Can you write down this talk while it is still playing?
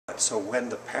So when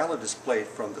the palate is played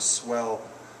from the swell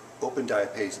open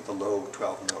diapason at the low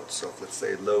 12 notes, so if let's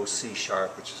say low C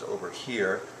sharp, which is over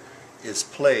here, is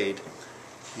played,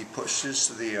 he pushes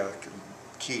the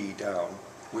key down,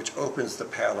 which opens the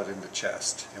palate in the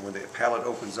chest. And when the palate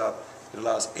opens up, it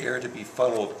allows air to be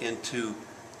funneled into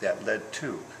that lead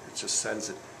tube. It just sends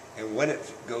it. And when it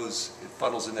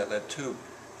funnels in that lead tube,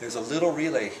 there's a little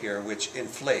relay here which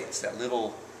inflates. That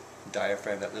little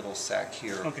diaphragm, that little sac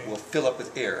here, will fill up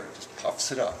with air. It just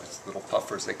puffs it up. It's little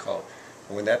puffers, they call it.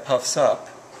 And when that puffs up,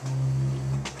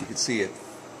 you can see it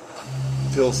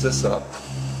fills this up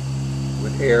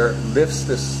with air, lifts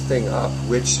this thing up,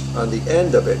 which on the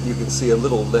end of it you can see a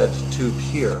little lead tube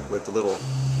here with the little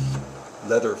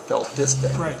leather felt disc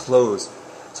that can close.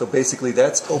 So basically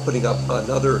that's opening up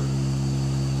another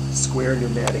square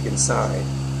pneumatic inside,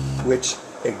 which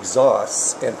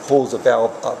exhausts and pulls a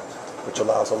valve up, which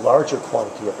allows a larger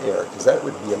quantity of air, because that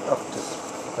would be enough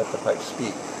to let the pipe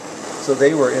speak. So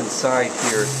they were inside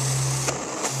here,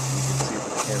 you can see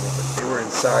the camera, but they were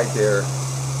inside there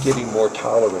getting more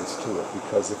tolerance to it,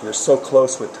 because if you're so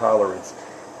close with tolerance,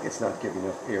 it's not giving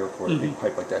enough air for a big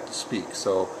pipe like that to speak.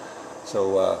 So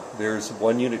there's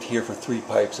one unit here for 3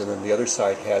 pipes, and then the other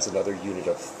side has another unit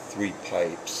of 3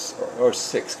 pipes, or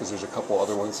 6, because there's a couple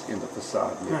other ones in the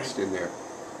facade mixed in there.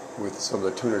 With some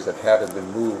of the tuners that haven't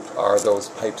been moved are those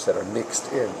pipes that are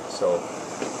mixed in. So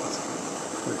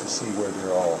it's good to see where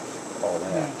they're all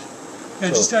at. Now,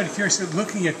 so, just out of curiosity,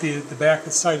 looking at the back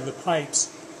side of the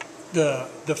pipes, the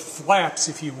flaps,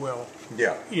 if you will,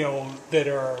 you know, that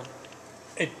are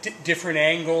at different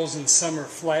angles, and some are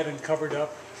flat and covered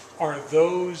up, are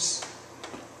those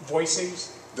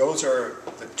voicings? Those are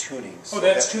the tunings. Oh,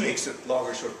 that's that tuning. Makes it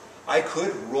longer. Short. I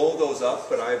could roll those up,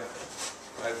 but I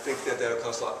think that that'll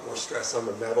cause a lot more stress on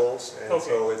the metals, and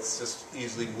so it's just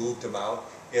easily moved them out.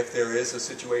 If there is a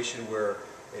situation where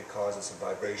it causes some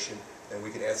vibration, then we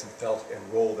can add some felt and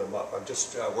roll them up. I'm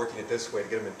just working it this way to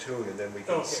get them in tune, and then we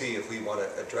can see if we want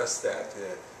to address that.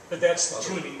 But that's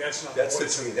the tuning, that's not the voicing.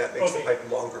 That's the tuning. That makes the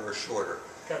pipe longer or shorter.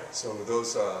 So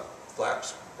those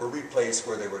flaps were replaced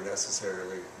where they were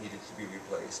necessarily needed to be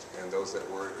replaced, and those that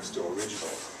were are still original.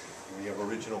 We have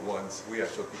original ones. We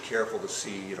have to be careful to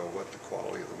see, you know, what the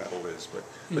quality of the metal is, but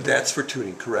that's for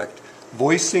tuning, correct.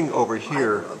 Voicing over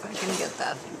here. I don't know if I can get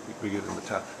that. We get it in the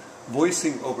top.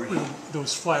 Voicing over here.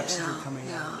 Those flaps that are coming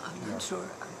out. Yeah, I'm not sure.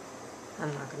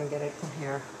 I'm not going to get it from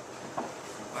here.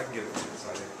 I can get it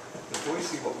inside it. The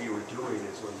voicing, what we were doing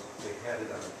is when they had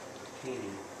it on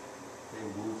painting, they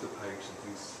moved the pipes and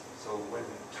things. So when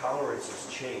tolerances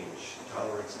change,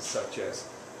 tolerances such as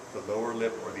the lower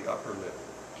lip or the upper lip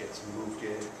gets moved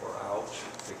in or out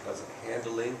because of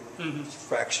handling,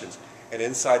 fractions. And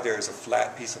inside there is a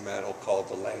flat piece of metal called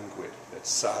the languid that's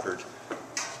soldered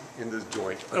in the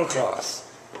joint across.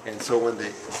 And so when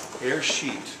the air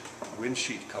sheet, wind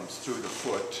sheet comes through the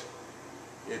foot,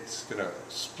 it's going to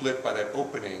split by that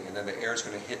opening, and then the air is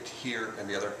going to hit here, and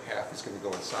the other half is going to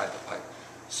go inside the pipe.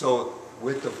 So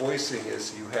with the voicing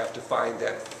is you have to find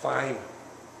that fine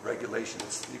regulation.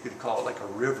 You could call it like a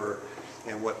river,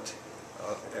 and what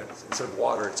instead of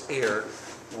water, it's air.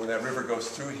 When that river goes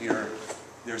through here,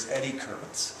 there's eddy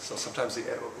currents. So sometimes the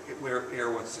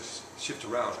air wants to shift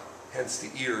around. Hence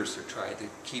the ears are trying to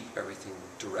keep everything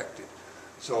directed.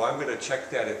 So I'm going to check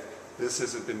that if this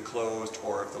hasn't been closed,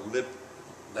 or if the lip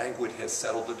languid has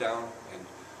settled down, and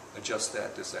adjust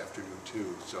that this afternoon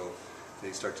too, so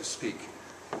they start to speak.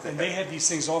 And they had these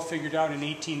things all figured out in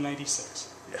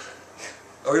 1896. Yeah.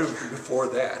 Or even before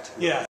that. Yeah.